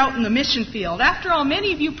you get out in the mission field. After all,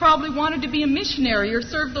 many of you probably wanted to be a missionary or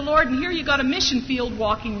serve the Lord, and here you got a mission field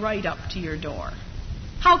walking right up to your door.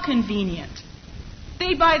 How convenient.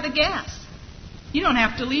 They buy the gas. You don't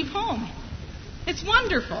have to leave home. It's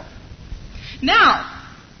wonderful. Now,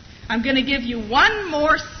 I'm going to give you one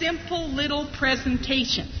more simple little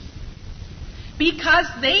presentation, because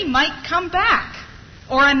they might come back.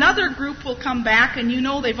 Or another group will come back, and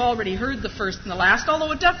they've already heard the first and the last,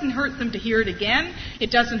 although it doesn't hurt them to hear it again.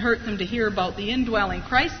 It doesn't hurt them to hear about the indwelling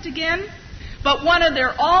Christ again. But one of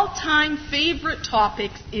their all-time favorite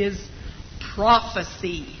topics is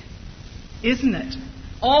prophecy. Isn't it?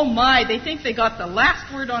 Oh my, they think they got the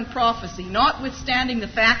last word on prophecy, notwithstanding the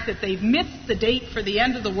fact that they've missed the date for the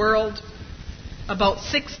end of the world about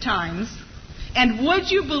 6 times. And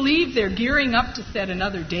would you believe they're gearing up to set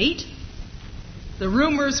another date? The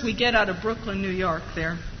rumors we get out of Brooklyn, New York,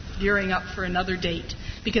 they're gearing up for another date.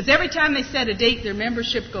 Because every time they set a date, their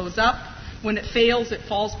membership goes up. When it fails, it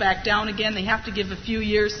falls back down again. They have to give a few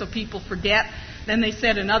years so people forget. Then they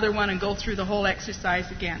set another one and go through the whole exercise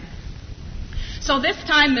again. So this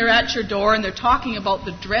time they're at your door and they're talking about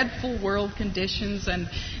the dreadful world conditions and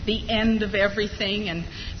the end of everything. And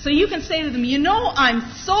so you can say to them,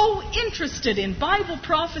 I'm so interested in Bible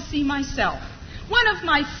prophecy myself. One of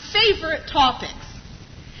my favorite topics.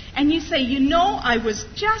 And you say, I was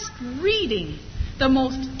just reading the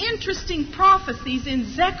most interesting prophecies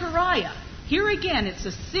in Zechariah. Here again, it's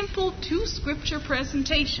a simple 2-scripture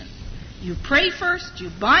presentation. You pray first, you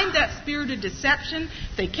bind that spirit of deception.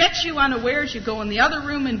 If they catch you unawares, you go in the other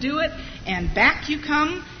room and do it, and back you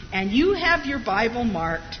come, and you have your Bible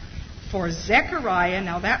marked for Zechariah.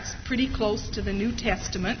 Now that's pretty close to the New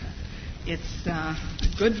Testament. It's a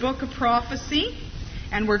good book of prophecy.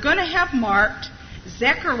 And we're going to have marked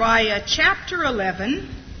Zechariah chapter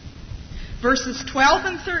 11, verses 12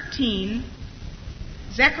 and 13.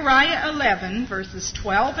 Zechariah 11, verses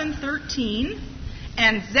 12 and 13.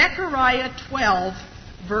 And Zechariah 12,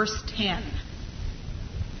 verse 10.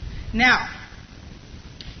 Now,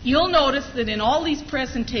 you'll notice that in all these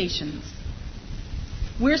presentations,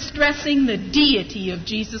 we're stressing the deity of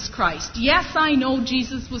Jesus Christ. Yes, I know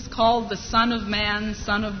Jesus was called the Son of Man,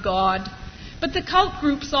 Son of God. But the cult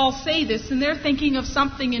groups all say this, and they're thinking of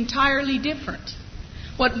something entirely different.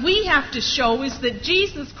 What we have to show is that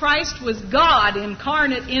Jesus Christ was God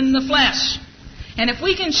incarnate in the flesh. And if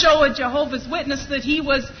we can show a Jehovah's Witness that he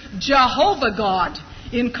was Jehovah God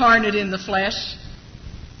incarnate in the flesh,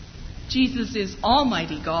 Jesus is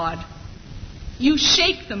Almighty God, you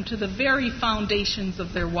shake them to the very foundations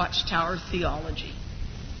of their watchtower theology.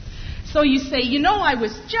 So you say, I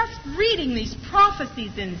was just reading these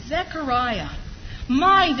prophecies in Zechariah.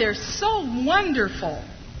 My, they're so wonderful.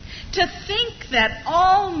 To think that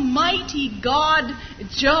Almighty God,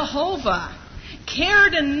 Jehovah,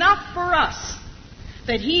 cared enough for us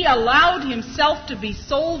that he allowed himself to be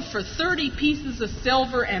sold for 30 pieces of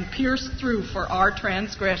silver and pierced through for our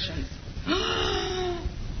transgressions.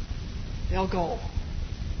 They'll go,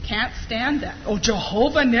 can't stand that. Oh,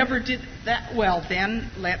 Jehovah never did that. Well,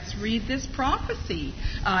 then let's read this prophecy.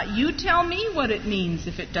 You tell me what it means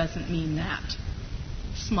if it doesn't mean that.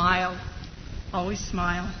 Smile. Always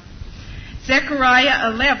smile.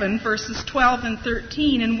 Zechariah 11, verses 12 and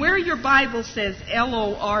 13. And where your Bible says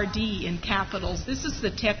L-O-R-D in capitals, this is the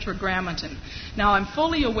Tetragrammaton. Now, I'm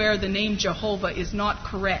fully aware the name Jehovah is not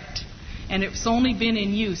correct. And it's only been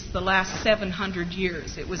in use the last 700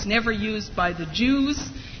 years. It was never used by the Jews.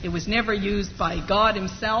 It was never used by God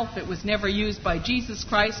himself. It was never used by Jesus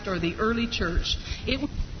Christ or the early church.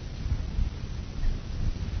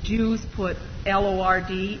 Jews put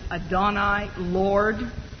L-O-R-D, Adonai, Lord.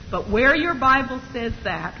 But where your Bible says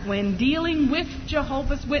that, when dealing with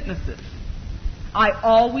Jehovah's Witnesses, I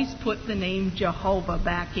always put the name Jehovah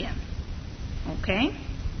back in. Okay?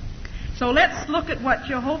 So let's look at what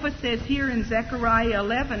Jehovah says here in Zechariah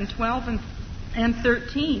 11, 12 and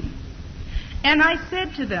 13. And I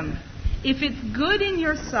said to them, if it's good in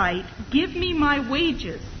your sight, give me my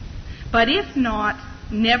wages. But if not,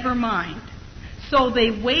 never mind. So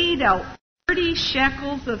they weighed out 30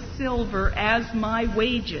 shekels of silver as my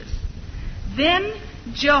wages. Then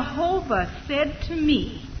Jehovah said to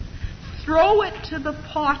me, throw it to the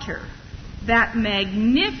potter, that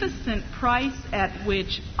magnificent price at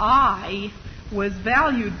which I was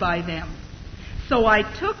valued by them. So I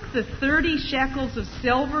took the 30 shekels of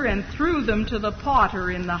silver and threw them to the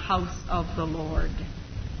potter in the house of the Lord.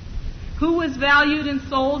 Who was valued and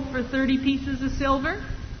sold for 30 pieces of silver?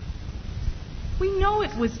 We know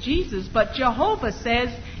it was Jesus, but Jehovah says,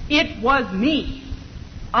 it was me.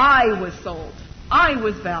 I was sold. I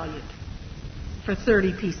was valued for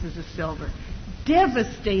 30 pieces of silver.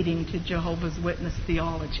 Devastating to Jehovah's Witness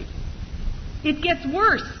theology. It gets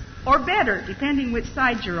worse or better, depending which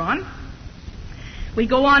side you're on. We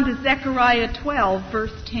go on to Zechariah 12,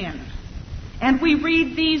 verse 10. And we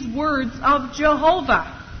read these words of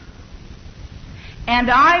Jehovah. And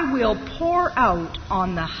I will pour out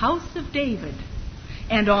on the house of David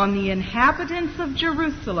and on the inhabitants of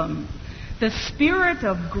Jerusalem the spirit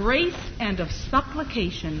of grace and of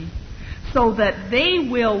supplication, so that they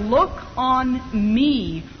will look on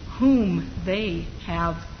me whom they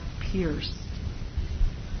have pierced.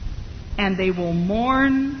 And they will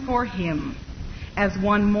mourn for him as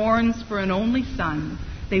one mourns for an only son.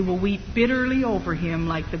 They will weep bitterly over him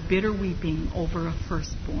like the bitter weeping over a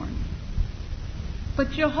firstborn.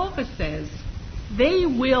 But Jehovah says, they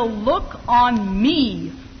will look on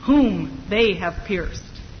me whom they have pierced.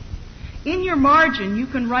 In your margin, you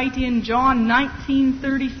can write in John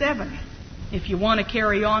 19:37 if you want to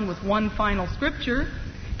carry on with one final scripture,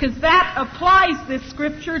 because that applies this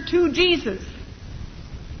scripture to Jesus.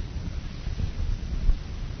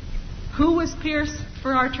 Who was pierced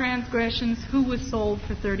for our transgressions? Who was sold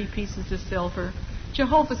for 30 pieces of silver?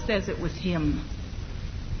 Jehovah says it was him.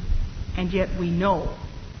 And yet we know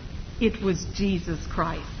it was Jesus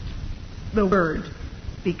Christ, the Word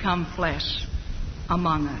become flesh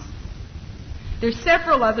among us. There's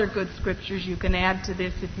several other good scriptures you can add to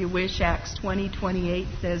this if you wish. Acts 20:28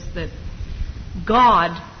 says that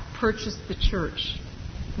God purchased the church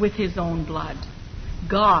with his own blood.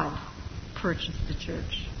 God purchased the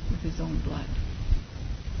church with his own blood.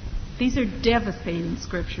 These are devastating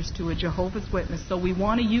scriptures to a Jehovah's Witness, so we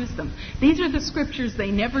want to use them. These are the scriptures they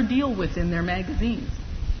never deal with in their magazines.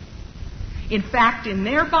 In fact, in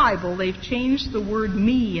their Bible, they've changed the word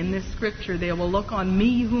me in this scripture. They will look on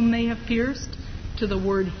me whom they have pierced to the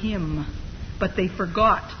word him. But they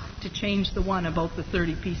forgot to change the one about the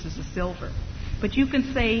 30 pieces of silver. But you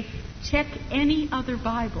can say, check any other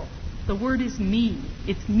Bible. The word is me.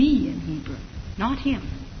 It's me in Hebrew, not him.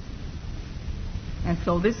 And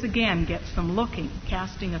so this again gets them looking,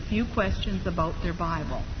 casting a few questions about their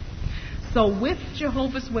Bible. So with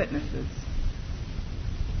Jehovah's Witnesses,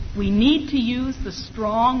 we need to use the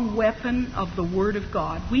strong weapon of the Word of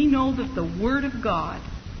God. We know that the Word of God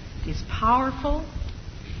is powerful.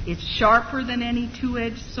 It's sharper than any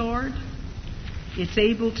two-edged sword. It's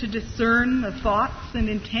able to discern the thoughts and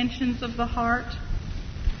intentions of the heart.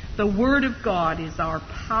 The Word of God is our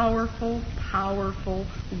powerful, powerful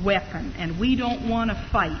weapon. And we don't want to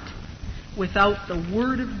fight without the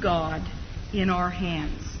Word of God in our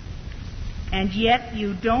hands. And yet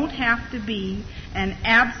you don't have to be an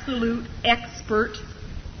absolute expert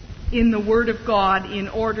in the Word of God in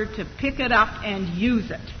order to pick it up and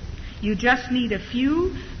use it. You just need a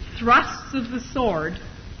few thrusts of the sword.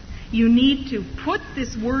 You need to put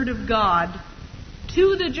this Word of God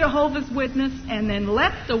to the Jehovah's Witness, and then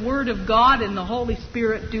let the Word of God and the Holy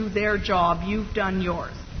Spirit do their job. You've done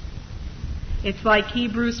yours. It's like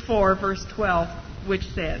Hebrews 4, verse 12, which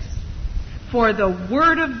says, "For the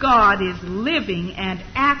Word of God is living and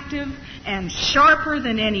active and sharper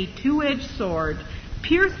than any two-edged sword,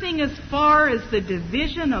 piercing as far as the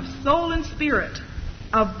division of soul and spirit,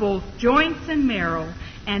 of both joints and marrow,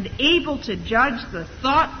 and able to judge the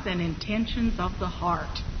thoughts and intentions of the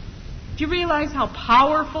heart." Do you realize how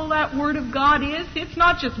powerful that Word of God is? It's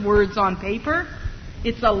not just words on paper.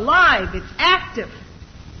 It's alive. It's active.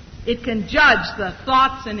 It can judge the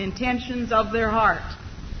thoughts and intentions of their heart.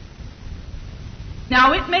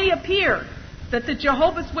 Now, it may appear that the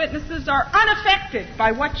Jehovah's Witnesses are unaffected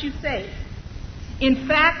by what you say. In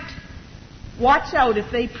fact, watch out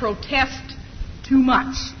if they protest too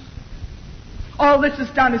much. All this has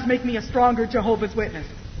done is make me a stronger Jehovah's Witness.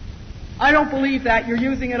 I don't believe that. You're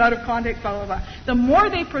using it out of context, blah, blah, blah. The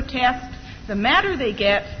more they protest, the madder they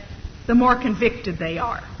get, the more convicted they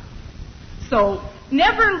are. So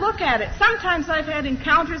never look at it. Sometimes I've had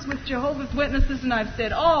encounters with Jehovah's Witnesses and I've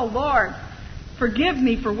said, "Oh, Lord, forgive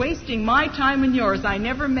me for wasting my time and yours. I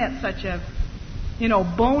never met such a,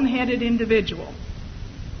 boneheaded individual."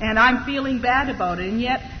 And I'm feeling bad about it. And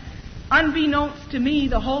yet, unbeknownst to me,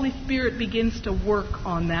 the Holy Spirit begins to work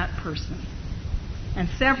on that person. And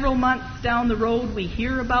several months down the road, we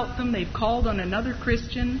hear about them. They've called on another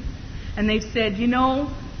Christian, and they've said,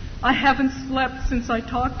 "I haven't slept since I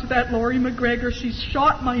talked to that Lorri MacGregor. She's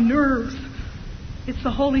shot my nerves." It's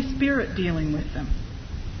the Holy Spirit dealing with them.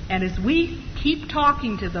 And as we keep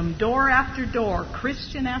talking to them, door after door,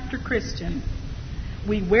 Christian after Christian,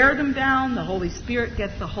 we wear them down, the Holy Spirit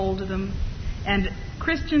gets a hold of them. And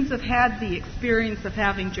Christians have had the experience of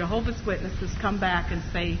having Jehovah's Witnesses come back and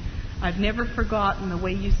say, "I've never forgotten the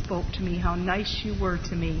way you spoke to me, how nice you were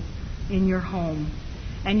to me in your home.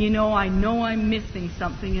 And I know I'm missing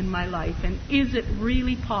something in my life. And is it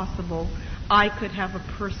really possible I could have a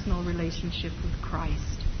personal relationship with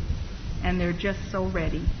Christ?" And they're just so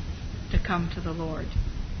ready to come to the Lord.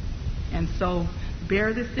 And so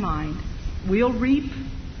bear this in mind. We'll reap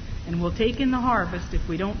and we'll take in the harvest if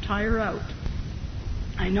we don't tire out.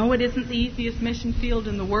 I know it isn't the easiest mission field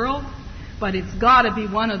in the world, but it's got to be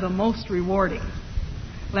one of the most rewarding.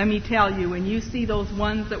 Let me tell you, when you see those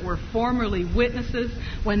ones that were formerly witnesses,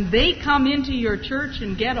 when they come into your church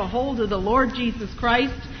and get a hold of the Lord Jesus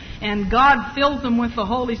Christ, and God fills them with the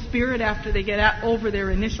Holy Spirit after they get over their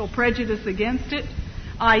initial prejudice against it,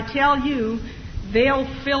 I tell you, they'll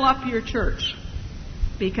fill up your church.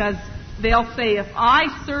 Because they'll say, "If I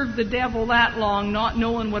served the devil that long, not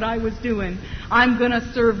knowing what I was doing, I'm going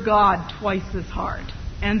to serve God twice as hard."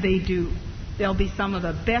 And they do. They'll be some of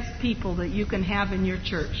the best people that you can have in your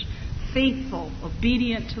church. Faithful,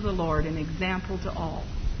 obedient to the Lord, an example to all.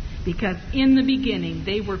 Because in the beginning,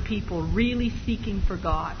 they were people really seeking for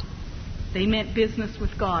God. They meant business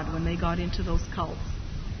with God when they got into those cults.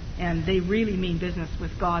 And they really mean business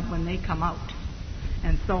with God when they come out.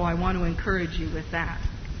 And so I want to encourage you with that.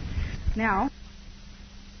 Now,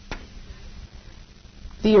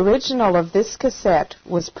 the original of this cassette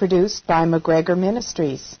was produced by MacGregor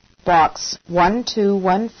Ministries, Box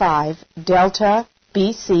 1215, Delta,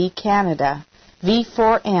 BC, Canada,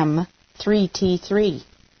 V4M 3T3.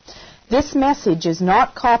 This message is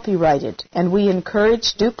not copyrighted, and we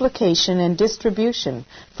encourage duplication and distribution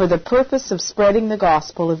for the purpose of spreading the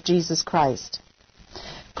gospel of Jesus Christ.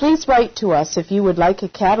 Please write to us if you would like a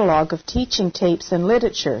catalog of teaching tapes and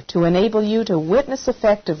literature to enable you to witness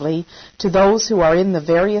effectively to those who are in the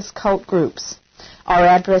various cult groups. Our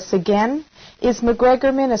address again is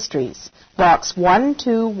MacGregor Ministries, Box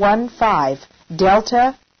 1215,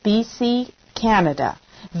 Delta, BC, Canada,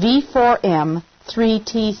 V4M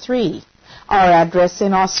 3T3. Our address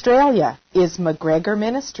in Australia is MacGregor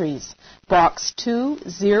Ministries, Box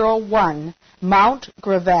 201, Mount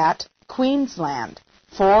Gravatt, Queensland,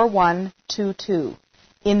 4122.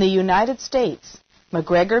 In the United States,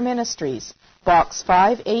 MacGregor Ministries, Box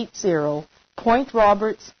 580, Point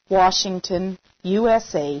Roberts, Washington,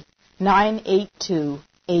 USA,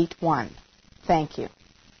 98281. Thank you.